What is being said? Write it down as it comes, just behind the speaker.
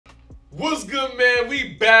What's good, man?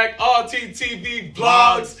 We back, RTTV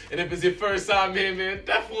vlogs. And if it's your first time here, man,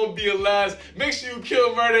 definitely won't be your last. Make sure you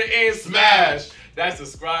kill, murder, and smash that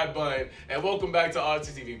subscribe button. And welcome back to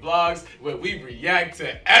RTTV vlogs, where we react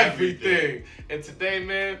to everything. And today,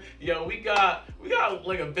 man, yo, we got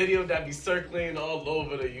like a video that be circling all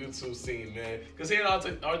over the YouTube scene, man. Because here on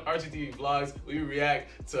RTTV vlogs, we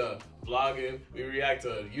react to vlogging, we react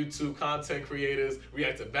to YouTube content creators, we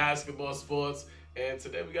react to basketball, sports. And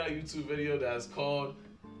today we got a YouTube video that's called,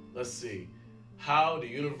 let's see, How the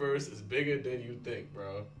Universe is Bigger Than You Think,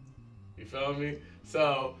 bro. You feel me?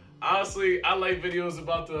 So, honestly, I like videos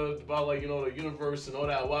about like, you know, the universe and all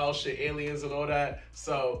that wild shit, aliens and all that.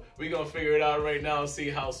 So, we gonna figure it out right now and see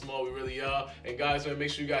how small we really are. And guys, man, make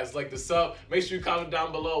sure you guys like this up. Make sure you comment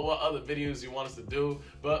down below what other videos you want us to do.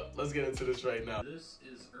 But let's get into this right now. This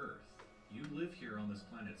is Earth. You live here on this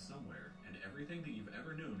planet somewhere, and everything that you've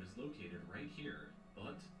ever known is located right here.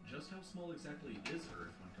 But just how small exactly is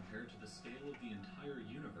Earth when compared to the scale of the entire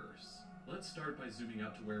universe? Let's start by zooming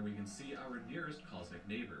out to where we can see our nearest cosmic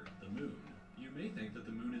neighbor, the Moon. You may think that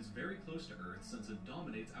the Moon is very close to Earth since it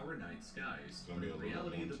dominates our night skies. But in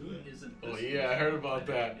reality, the Moon isn't this Oh yeah, I heard about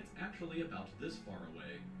that. It's actually about this far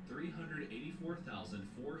away,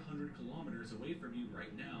 384,400 kilometers away from you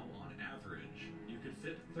right now on average. You could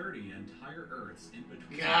fit 30 entire Earths in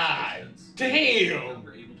between. God damn! If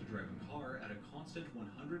we're able to drive a car at a constant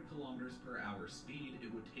 100 kilometers per hour speed,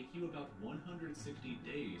 it would take you about 160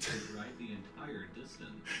 days to drive the entire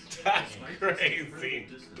distance. That's Despite crazy. this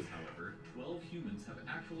incredible distance, however, 12 humans have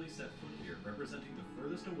actually set foot here, representing the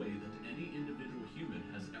furthest away that any individual human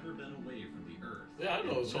has ever been away from the Earth. Yeah, I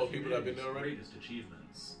know 12 people that have been there already. Greatest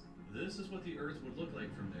achievements. This is what the Earth would look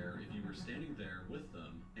like from there if you were standing there with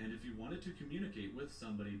them. And if you wanted to communicate with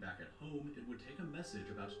somebody back at home, it would take a message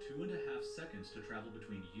about 2.5 seconds to travel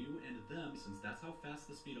between you and them, since that's how fast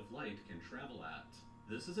the speed of light can travel at.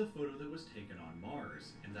 This is a photo that was taken on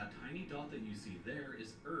Mars, and that tiny dot that you see there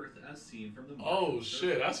is Earth as seen from the Martian Oh surface.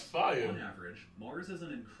 shit, that's fire. On average, Mars is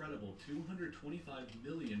an incredible 225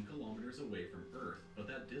 million kilometers away from Earth, but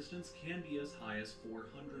that distance can be as high as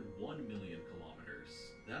 401 million kilometers.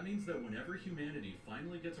 That means that whenever humanity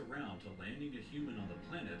finally gets around to landing a human on the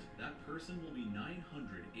planet, that person will be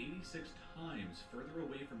 986 times further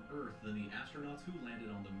away from Earth than the astronauts who landed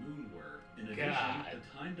on the Moon were. In addition, the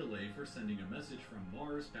time delay for sending a message from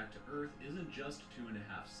Mars back to Earth isn't just 2.5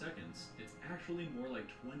 seconds, it's actually more like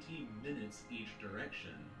 20 minutes each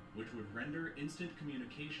direction, which would render instant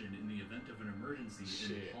communication in the event of an emergency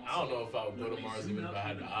impossible. I don't know if I would go to Mars even if I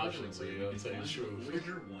had the option to, I'll tell you the truth.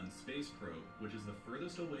 Voyager 1 space probe, which is the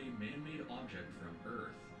furthest away man-made object from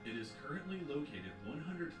Earth. It is currently located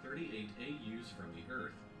 138 AUs from the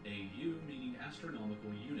Earth. AU meaning astronomical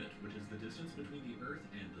unit, which is the distance between the Earth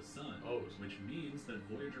and the Sun, which means that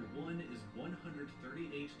Voyager 1 is 138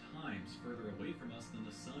 times further away from us than the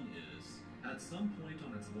Sun is. At some point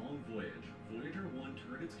on its long voyage, Voyager 1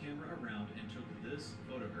 turned its camera around and took this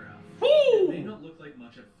photograph. It may not look like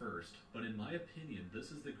much at first, but in my opinion, this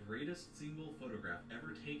is the greatest single photograph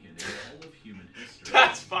ever taken in all of human history.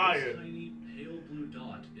 That's fire! This tiny, pale blue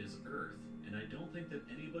dot is Earth, and I don't think that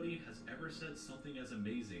anybody has ever said something as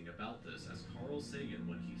amazing about this as Carl Sagan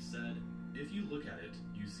when he said, "If you look at it,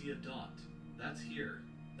 you see a dot. That's here.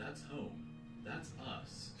 That's home. That's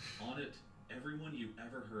us. On it, everyone you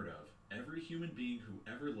ever heard of. Every human being who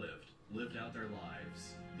ever lived out their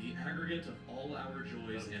lives. The aggregate of all our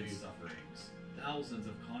joys and sufferings. Thousands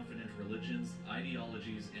of confident religions,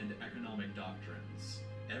 ideologies, and economic doctrines.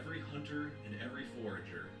 Every hunter and every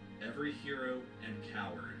forager. Every hero and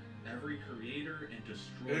coward. Every creator and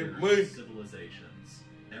destroyer of civilizations.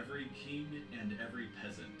 Every king and every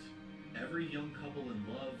peasant. Every young couple in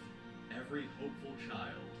love. Every hopeful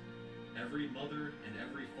child. Every mother and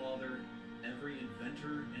every father. Every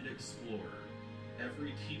inventor and explorer,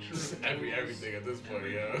 every teacher, everything at this point,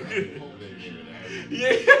 yeah.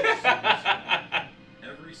 Yeah.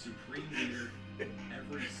 Every supreme leader,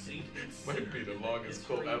 every saint and sinner. Might be the longest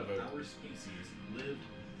quote ever. Our species lived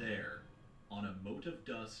there, on a mote of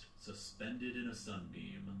dust suspended in a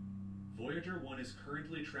sunbeam. Voyager 1 is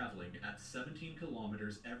currently traveling at 17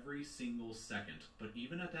 kilometers every single second, but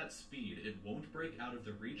even at that speed, it won't break out of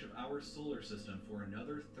the reach of our solar system for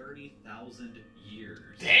another 30,000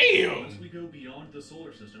 years. Damn! Once we go beyond the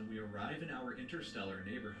solar system, we arrive in our interstellar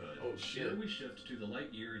neighborhood. Oh shit. Here we shift to the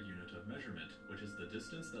light year unit of measurement, which is the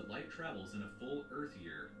distance that light travels in a full Earth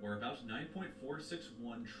year, or about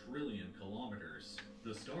 9.461 trillion kilometers.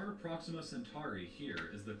 The star Proxima Centauri here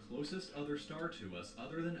is the closest other star to us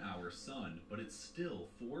other than our sun, but it's still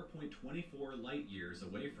 4.24 light years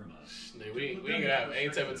away from us. We ain't gonna have any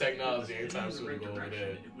type of technology anytime soon to go over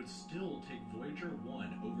there. It would still take Voyager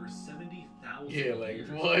 1 over 70,000 like, years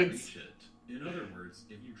what? to reach it. In other words,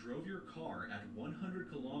 if you drove your car at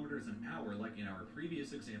 100 kilometers an hour like in our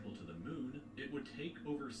previous example to the moon, it would take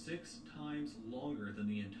over 6 times longer than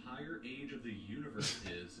the entire age of the universe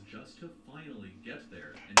is just to finally get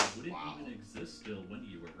there, and it wouldn't even exist still when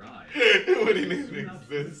you arrive. It wouldn't even Zoom out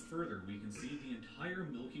exist. further, we can see the entire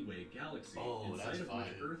Milky Way galaxy, inside of which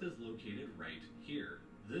Earth is located right here.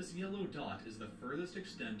 This yellow dot is the furthest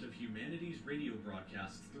extent of humanity's radio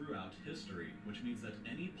broadcasts throughout history, which means that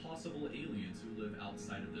any possible aliens who live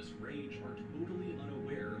outside of this range are totally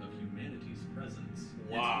unaware of humanity's presence.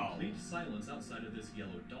 Wow. It's complete silence outside of this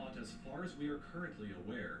yellow dot as far as we are currently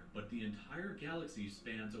aware, but the entire galaxy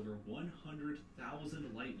spans over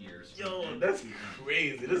 100,000 light years. Yo, that's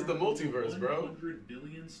crazy. This is the multiverse, bro. 100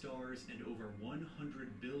 billion stars and over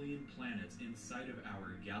 100 billion planets inside of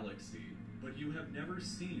our galaxy. But you have never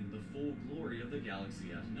seen the full glory of the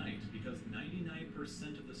galaxy at night, because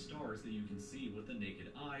 99% of the stars that you can see with the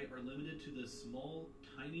naked eye are limited to this small,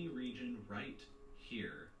 tiny region right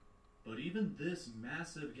here. But even this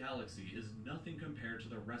massive galaxy is nothing compared to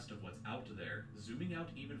the rest of what's out there. Zooming out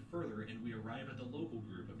even further, and we arrive at the local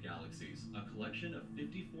group of galaxies, a collection of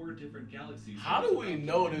 54 different galaxies. How do we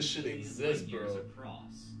know this shit exists, bro?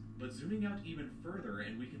 Across. But zooming out even further,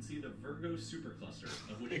 and we can see the Virgo supercluster,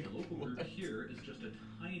 of which the local group here is just a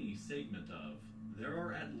tiny segment of. There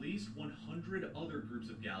are at least 100 other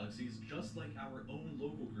groups of galaxies just like our own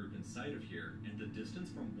local group inside of here, and the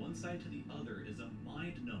distance from one side to the other is a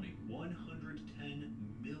mind-numbing 110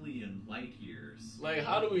 million light years. Like,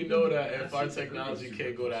 how do we know that if our technology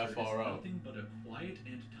can't go that far out? Nothing but a quiet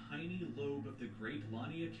and tiny lobe of the Great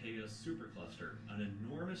Laniakea supercluster, an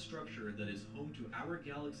enormous structure that is home to our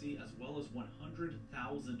galaxy as well as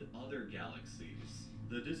 100,000 other galaxies.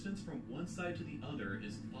 The distance from one side to the other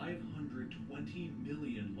is 520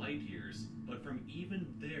 million light years, but from even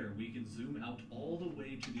there we can zoom out all the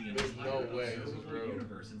way to the entire observable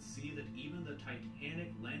universe and see that even the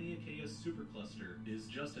titanic Laniakea supercluster is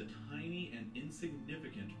just a tiny and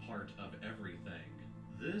insignificant part of everything.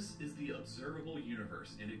 This is the observable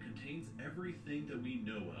universe, and it contains everything that we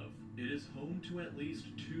know of. It is home to at least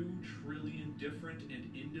 2 trillion different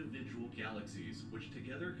and individual galaxies, which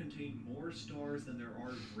together contain more stars than there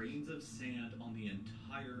are grains of sand on the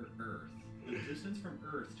entire Earth. The distance from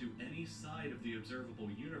Earth to any side of the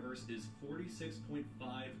observable universe is 46.5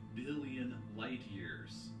 billion light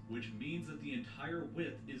years, which means that the entire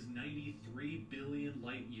width is 93 billion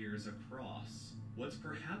light years across. What's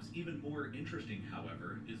perhaps even more interesting,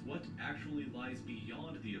 however, is what actually lies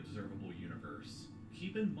beyond the observable universe.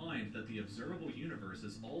 Keep in mind that the observable universe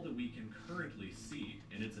is all that we can currently see,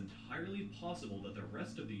 and it's entirely possible that the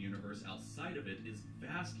rest of the universe outside of it is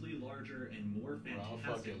vastly larger and more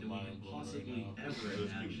fantastic than we can possibly ever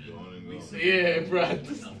imagine. Yeah, bro, at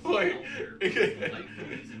this point,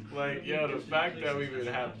 like, yo, the fact that we even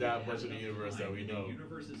have that much of the universe that we know. The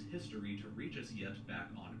universe's history to reach us yet back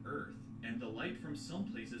on Earth, and the light from some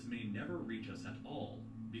places may never reach us at all.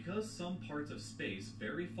 Because some parts of space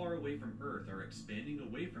very far away from Earth are expanding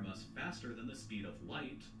away from us faster than the speed of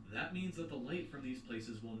light, that means that the light from these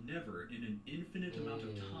places will never, in an infinite amount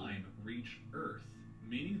of time, reach Earth.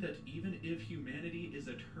 Meaning that even if humanity is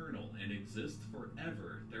eternal and exists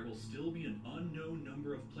forever, there will still be an unknown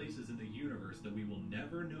number of places in the universe that we will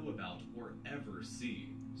never know about or ever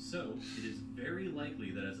see. So, it is very likely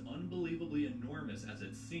that as unbelievably enormous as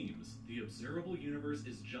it seems, the observable universe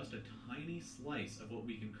is just a tiny slice of what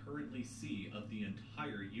we can currently see of the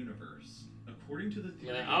entire universe. According to the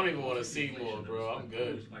theory, man, I don't even want to see more, bro. I'm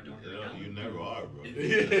good. Yeah, you never are, bro.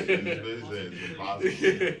 It's impossible.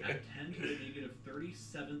 At 10 to the negative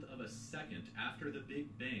 37th of a second after the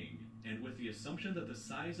Big Bang, and with the assumption that the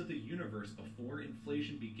size of the universe before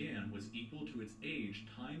inflation began was equal to its age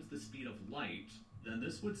times the speed of light, then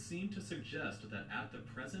this would seem to suggest that at the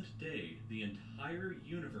present day, the entire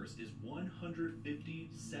universe is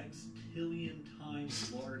 150 sextillion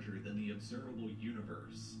times larger than the observable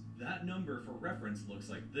universe. That number for reference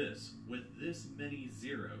looks like this, with this many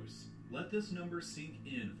zeros. Let this number sink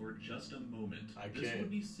in for just a moment. This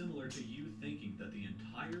would be similar to you thinking that the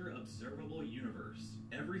entire observable universe,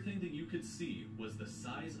 everything that you could see, was the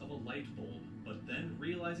size of a light bulb, but then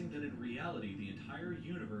realizing that in reality the entire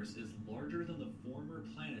universe is larger than the former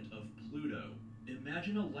planet of Pluto.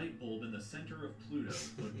 Imagine a light bulb in the center of Pluto,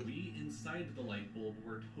 but we inside the light bulb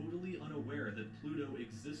were totally unaware that Pluto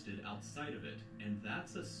existed outside of it, and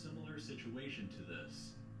that's a similar situation to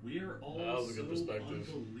this. We are all so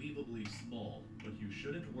unbelievably small, but you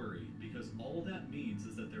shouldn't worry, because all that means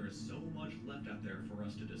is that there is so much left out there for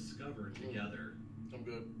us to discover together. I'm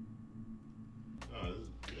good.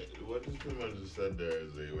 What this pretty much just said there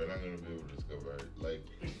is that we're not going to be able to discover it. Like,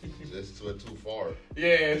 we're too far.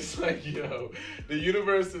 Yeah, it's like, yo, the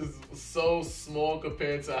universe is so small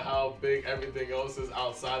compared to how big everything else is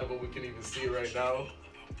outside of what we can even see right now.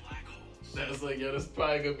 That's like, yo, there's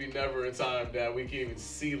probably going to be never a time that we can even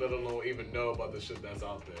see, let alone even know about the shit that's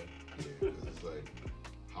out there. Yeah, it's like,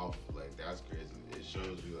 that's crazy. It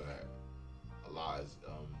shows you that a lot is,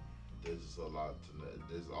 there's a lot to know.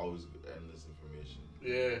 There's always endless information.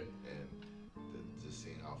 Yeah. And just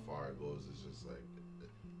seeing how far it goes is just like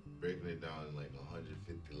breaking it down in like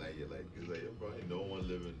 150 light years. Like, it's like, probably no one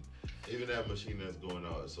living, even that machine that's going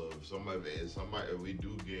out. So if we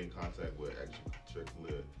do get in contact with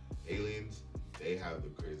extraterrestrial aliens, they have the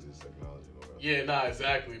craziest technology in the world. Yeah, nah,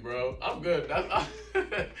 exactly, bro. I'm good.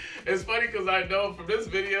 It's funny because I know from this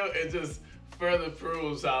video, it just further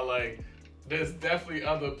proves how, like, there's definitely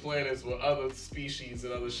other planets with other species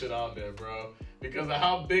and other shit on there, bro. Because of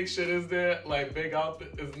how big shit is there, like, big out there,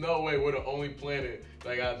 there's no way we're the only planet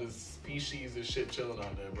that got this species and shit chilling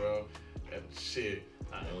on there, bro. And shit.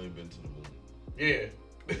 I've only been to the moon.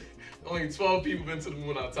 Yeah. Only 12 people been to the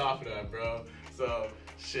moon on top of that, bro. So,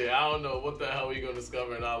 shit, I don't know what the hell we gonna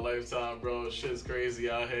discover in our lifetime, bro. Shit's crazy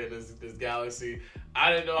out here in this galaxy.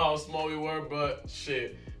 I didn't know how small we were, but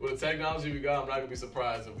shit. With the technology we got, I'm not gonna be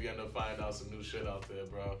surprised if we end up finding out some new shit out there,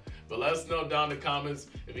 bro. But let us know down in the comments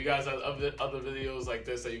if you guys have other videos like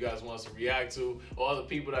this that you guys want us to react to, or other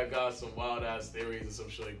people that got some wild ass theories or some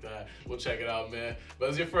shit like that. We'll check it out, man. But if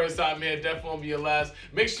it's your first time, man, definitely won't be your last.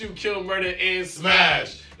 Make sure you kill, murder, and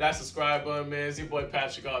smash that subscribe button, man. It's your boy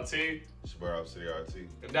PatricRT. It's your boy RobCityRT.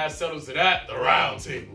 And that settles it at the round table.